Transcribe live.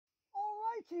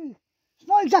It's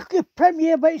not exactly a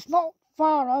premiere, but it's not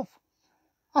far off.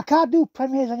 I can't do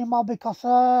premieres anymore because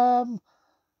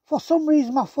for some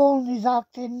reason my phone is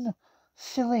acting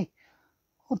silly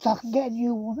until I can get a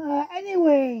new one.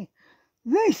 Anyway,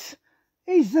 this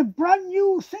is the brand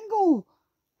new single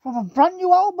from a brand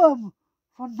new album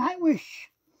from Nightwish,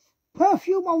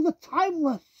 Perfume of the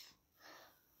Timeless.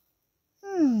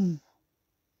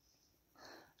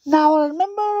 Now I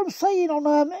remember saying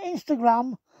on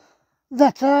Instagram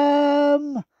that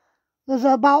there's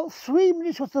about 3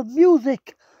 minutes worth of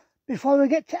music before we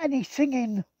get to any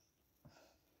singing.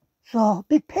 So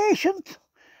be patient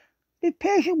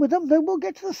with them, they will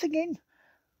get to the singing.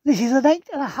 This is an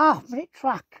 8.5-minute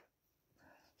track.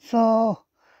 So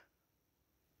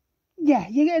yeah,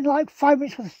 you're getting like 5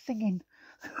 minutes worth of singing.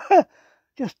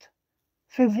 Just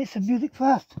 3 minutes of music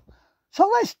first. So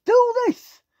let's do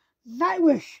this.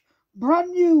 Nightwish,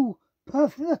 brand new,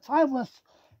 Perfume of the Timeless.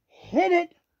 Hit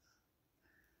it.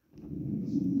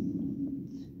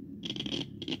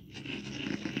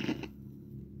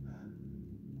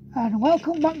 And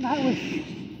welcome back,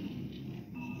 Nightwish.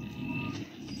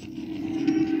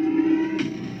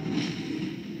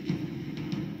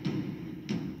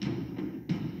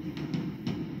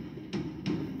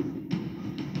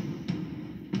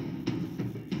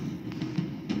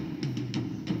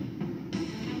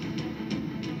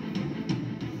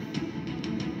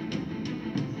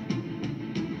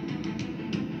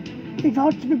 In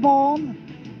order to be born,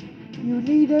 you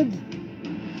needed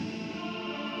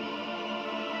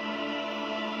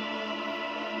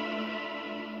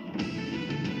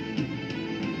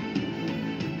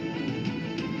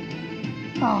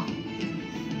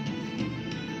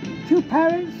two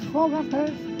parents, 4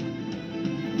 grandparents.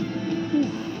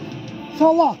 It's a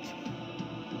lot.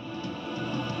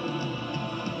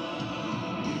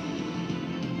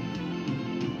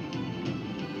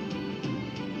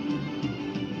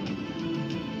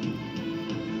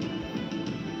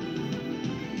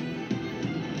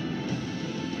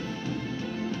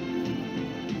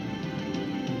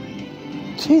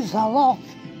 Tis a lot.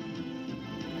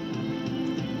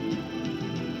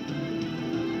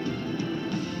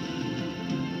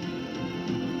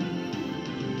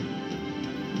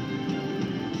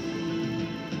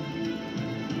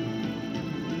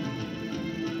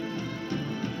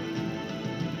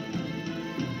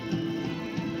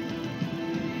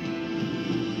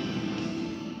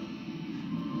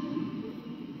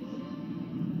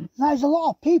 There's a lot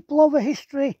of people over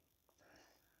history,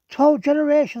 12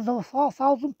 generations, over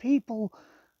 4,000 people,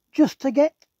 just to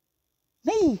get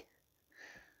me.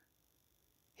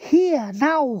 Here,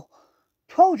 now,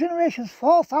 12 generations,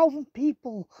 4,000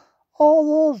 people,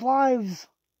 all those lives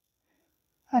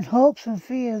and hopes and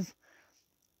fears,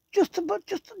 just so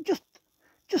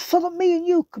that me and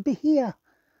you could be here.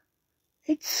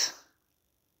 It's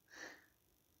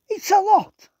a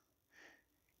lot.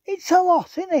 It's a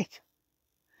lot, isn't it?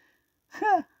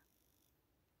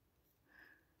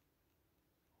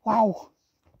 Wow.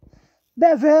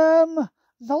 Bit of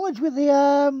knowledge with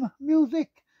the music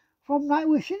from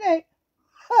Nightwish, isn't it?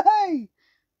 Hey!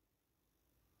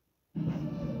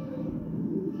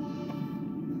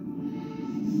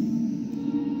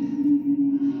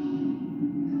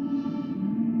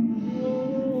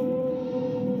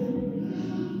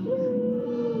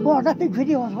 What an epic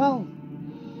video as well.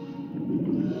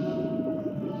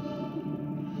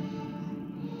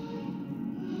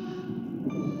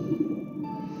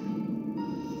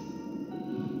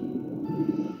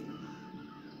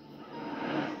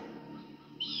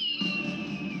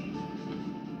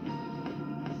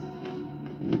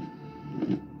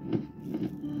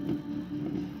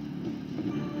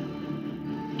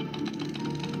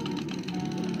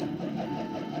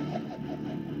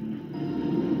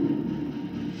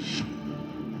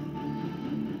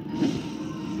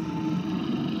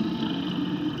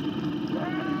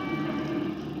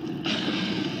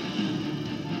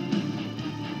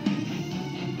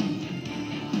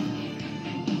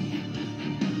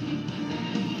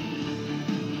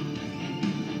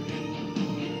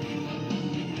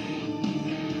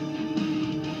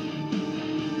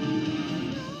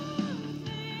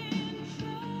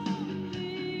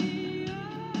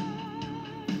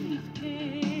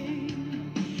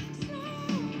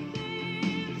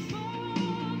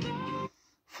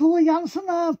 Flua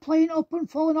Jansen playing up and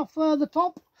falling off the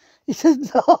top. He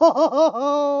says,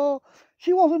 no,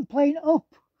 she wasn't playing up.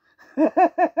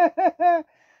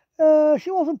 She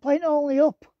wasn't playing only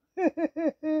up. A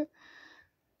bit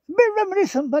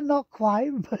reminiscent, but not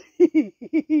quite.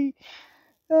 Good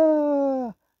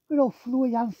old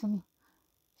Flua Jansen.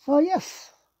 So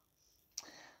yes,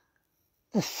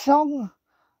 the song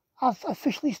has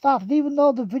officially started, even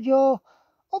though the video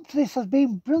up to this has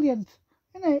been brilliant,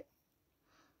 isn't it?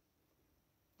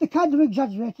 They kind of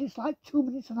exaggerate it, it's like 2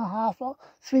 minutes and a half or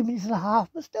 3 minutes and a half,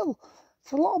 but still,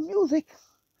 it's a lot of music.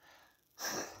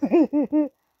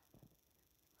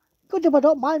 Good job I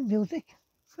don't mind music.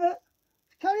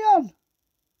 Carry on.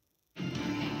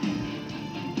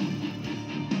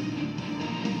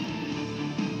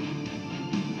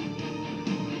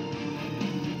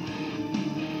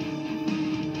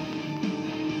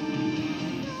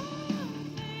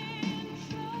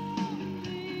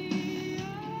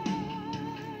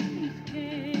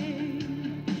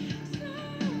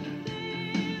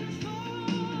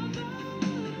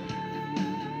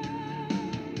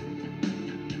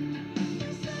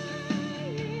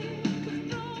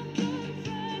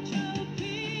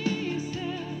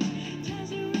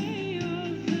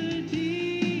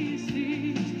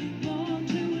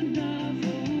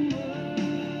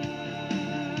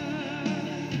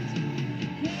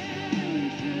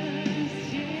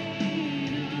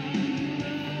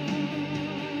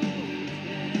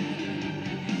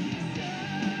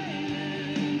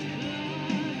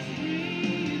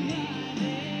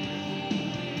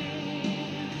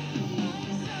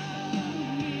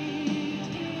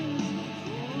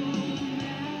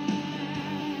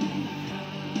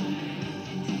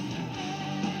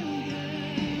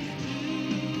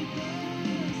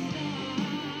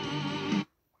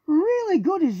 Really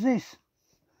good is this.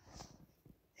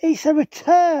 It's a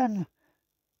return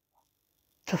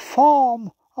to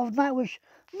form of Nightwish.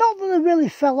 Not that they really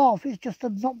fell off, it's just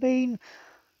them not being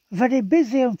very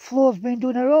busy and Flo's been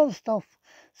doing her own stuff.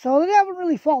 So they haven't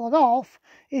really fallen off,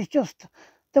 it's just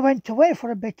they went away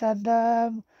for a bit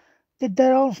and did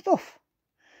their own stuff,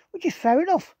 which is fair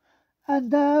enough.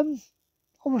 And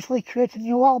obviously create a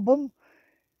new album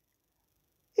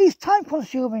is time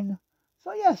consuming.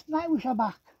 So yes, Nightwish are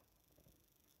back.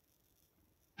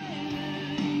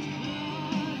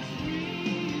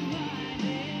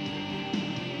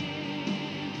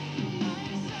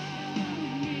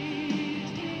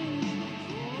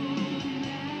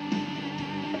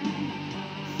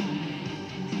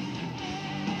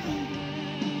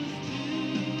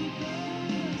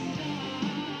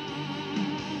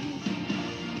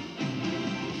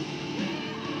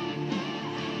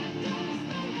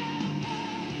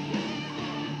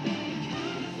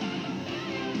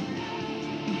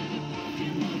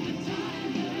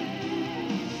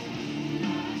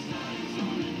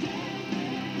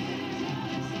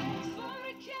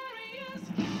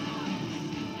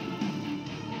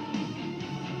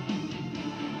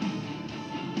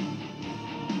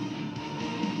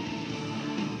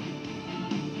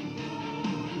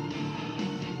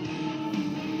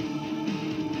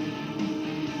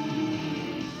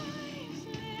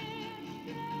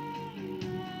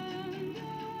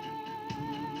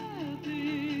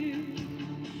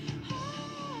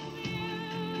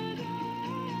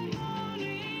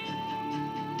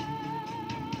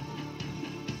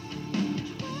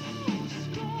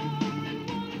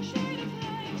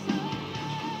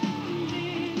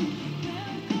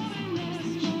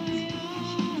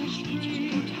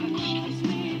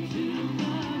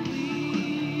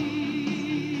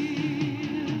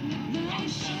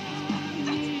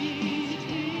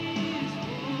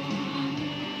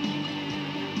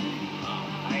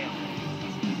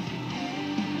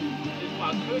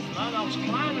 Man, I was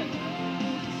climbing.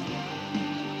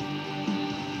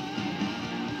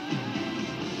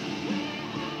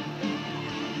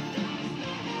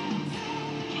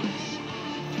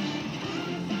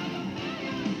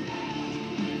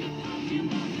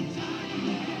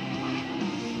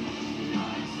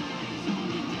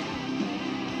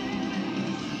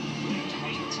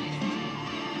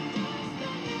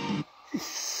 It's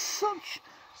such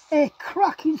a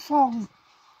cracking song.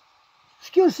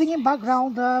 Excuse singing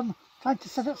background, trying to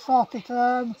sort it.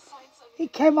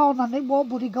 It came on and it won't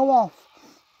bloody go off.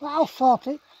 But I'll sort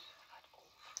it.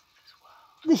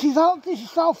 This is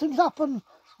how things happen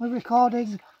with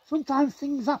recording. Sometimes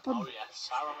things happen. Oh yes,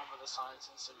 I remember the signs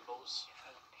and symbols.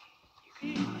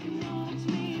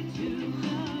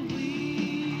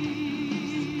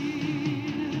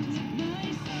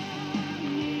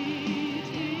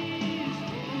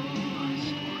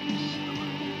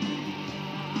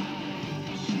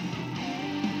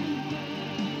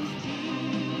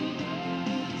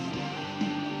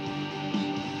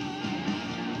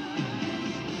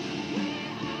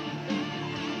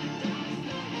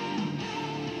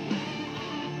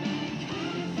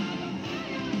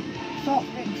 Sort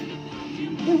it.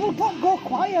 It will not go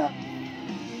quiet.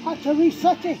 I had to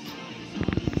reset it.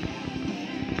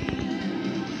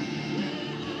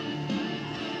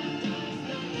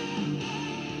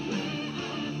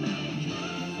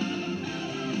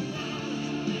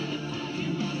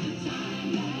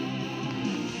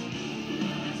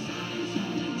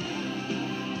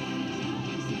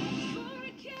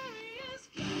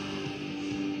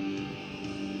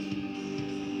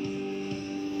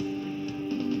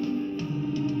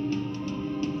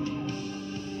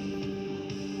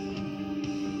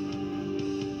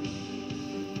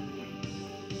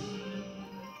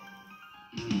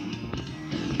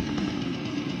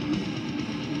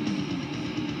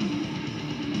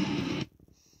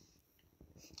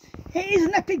 It is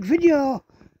an epic video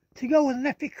to go with an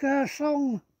epic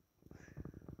song.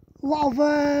 A lot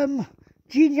of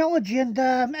genealogy and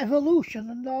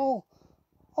evolution and all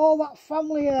that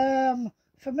family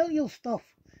familial stuff.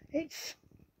 It's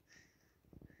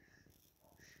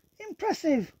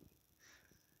impressive.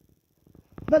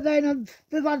 But then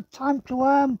they've had time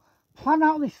to plan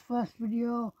out this first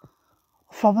video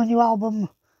from a new album,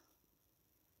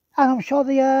 and I'm sure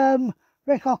the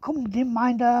record company didn't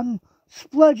mind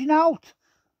splurging out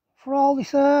for all this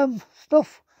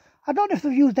stuff. I don't know if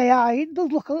they've used AI. It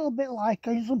does look a little bit like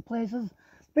in some places,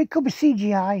 but it could be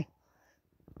CGI.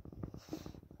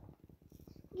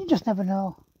 You just never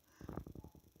know.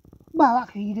 Well,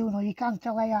 actually you do know. You can't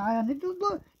tell AI, and it does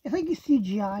look. I think it's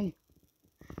CGI.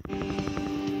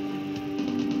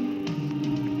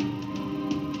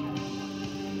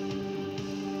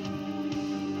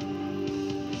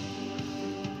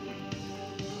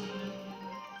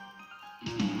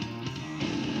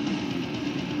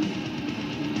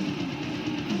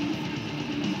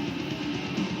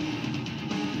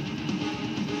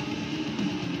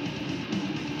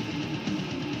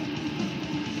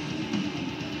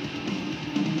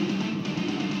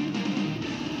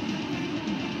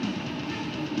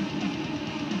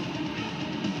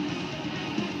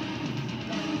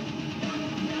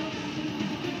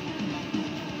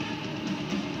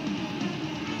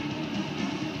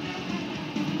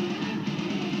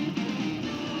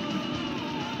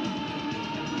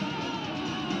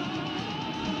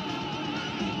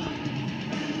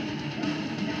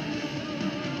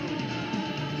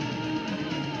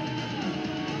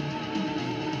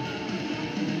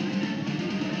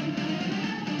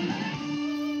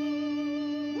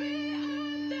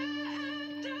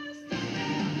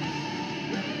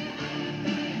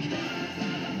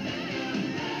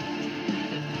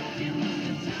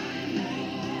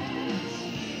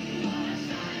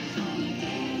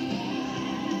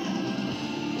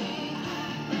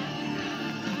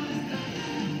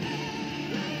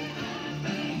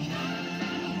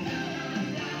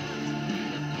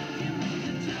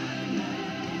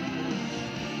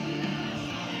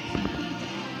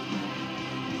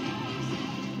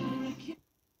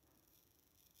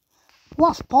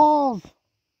 Last pause.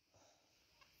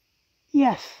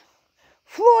 Yes,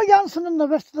 Flo Jansen and the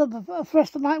rest of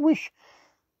Nightwish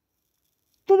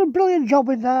did a brilliant job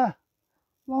in their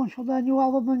launch of their new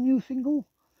album and new single.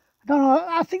 I don't know.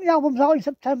 I think the album's out in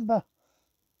September.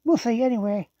 We'll see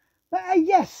anyway. But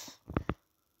yes,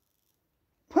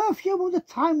 Perfume of the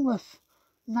Timeless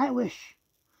Nightwish.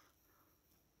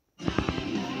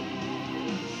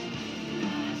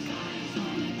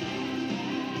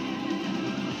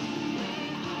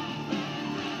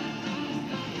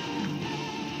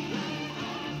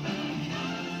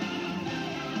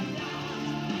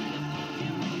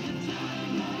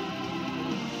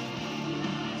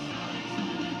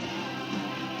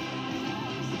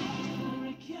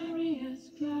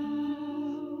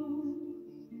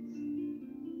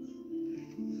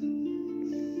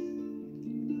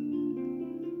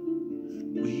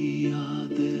 We are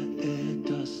the air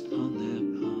dust on their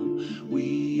palm.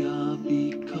 We are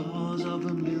because of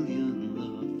a million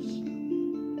loves.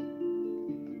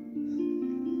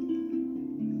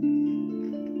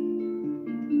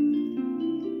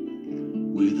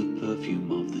 We're the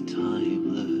perfume of the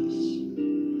timeless.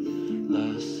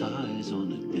 Last sighs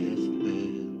on a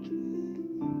deathbed.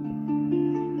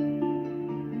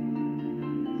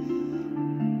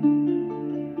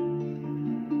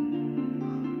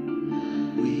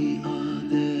 We are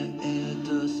their air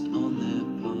dust on their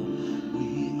palm. We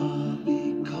are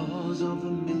because of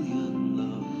a million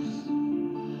loves.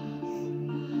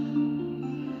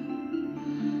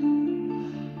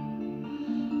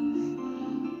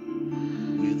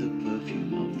 We're the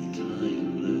perfume of the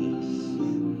timeless.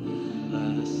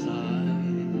 Last sighs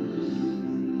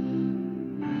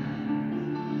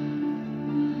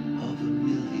of a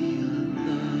million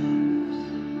loves.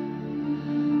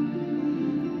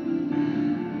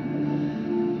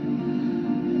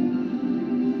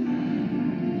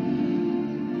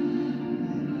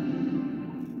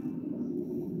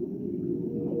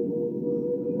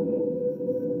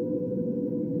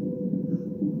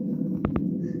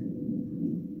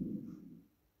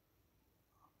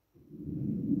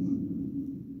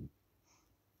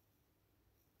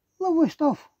 Lovely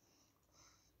stuff.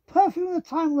 Perfume of the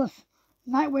Timeless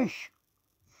Nightwish.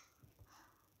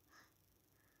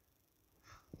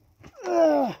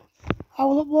 I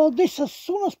will upload this as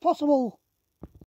soon as possible.